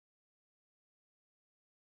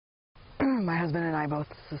My husband and I both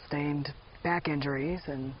sustained back injuries,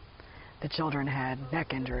 and the children had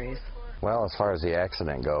neck injuries. Well, as far as the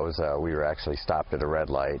accident goes, we were actually stopped at a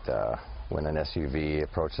red light when an SUV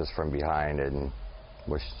approached us from behind and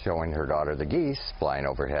was showing her daughter the geese flying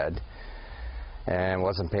overhead and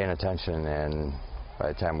wasn't paying attention, and by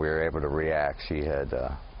the time we were able to react, she had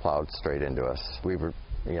plowed straight into us. We were,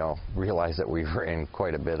 realized that we were in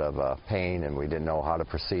quite a bit of pain, and we didn't know how to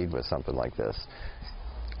proceed with something like this.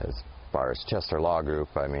 As far as Chester Law Group,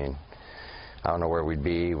 I mean, I don't know where we'd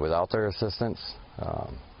be without their assistance.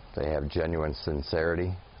 They have genuine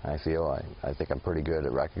sincerity, I feel. I think I'm pretty good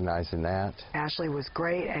at recognizing that. Ashley was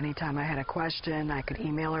great. Anytime I had a question, I could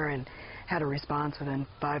email her and had a response within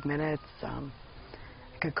 5 minutes. I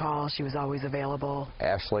could call. She was always available.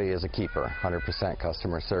 Ashley is a keeper, 100%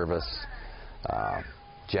 customer service, a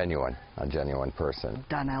genuine person.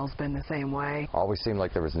 Donnell's been the same way. Always seemed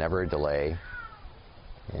like there was never a delay,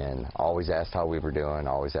 and always asked how we were doing,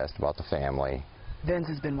 always asked about the family. Vince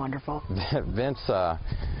has been wonderful. Vince,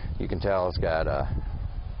 you can tell, has got a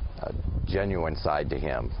genuine side to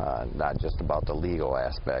him, not just about the legal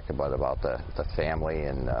aspect, but about the family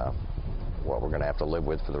and what we're going to have to live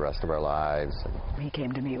with for the rest of our lives. He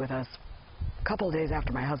came to meet with us a couple of days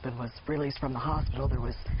after my husband was released from the hospital. There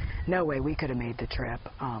was no way we could have made the trip,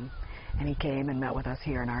 and he came and met with us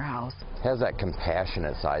here in our house. Has that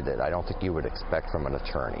compassionate side that I don't think you would expect from an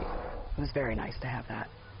attorney. It was very nice to have that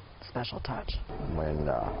special touch. When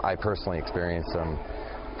I personally experienced some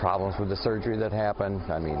problems with the surgery that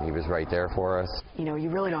happened, I mean, he was right there for us. You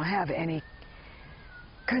really don't have any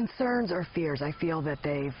concerns or fears. I feel that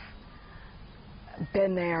they've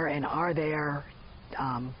been there and are there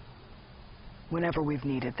whenever we've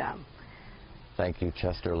needed them. Thank you,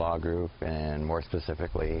 Chester Law Group, and more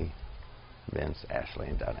specifically, Vince, Ashley,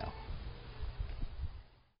 and Donnell.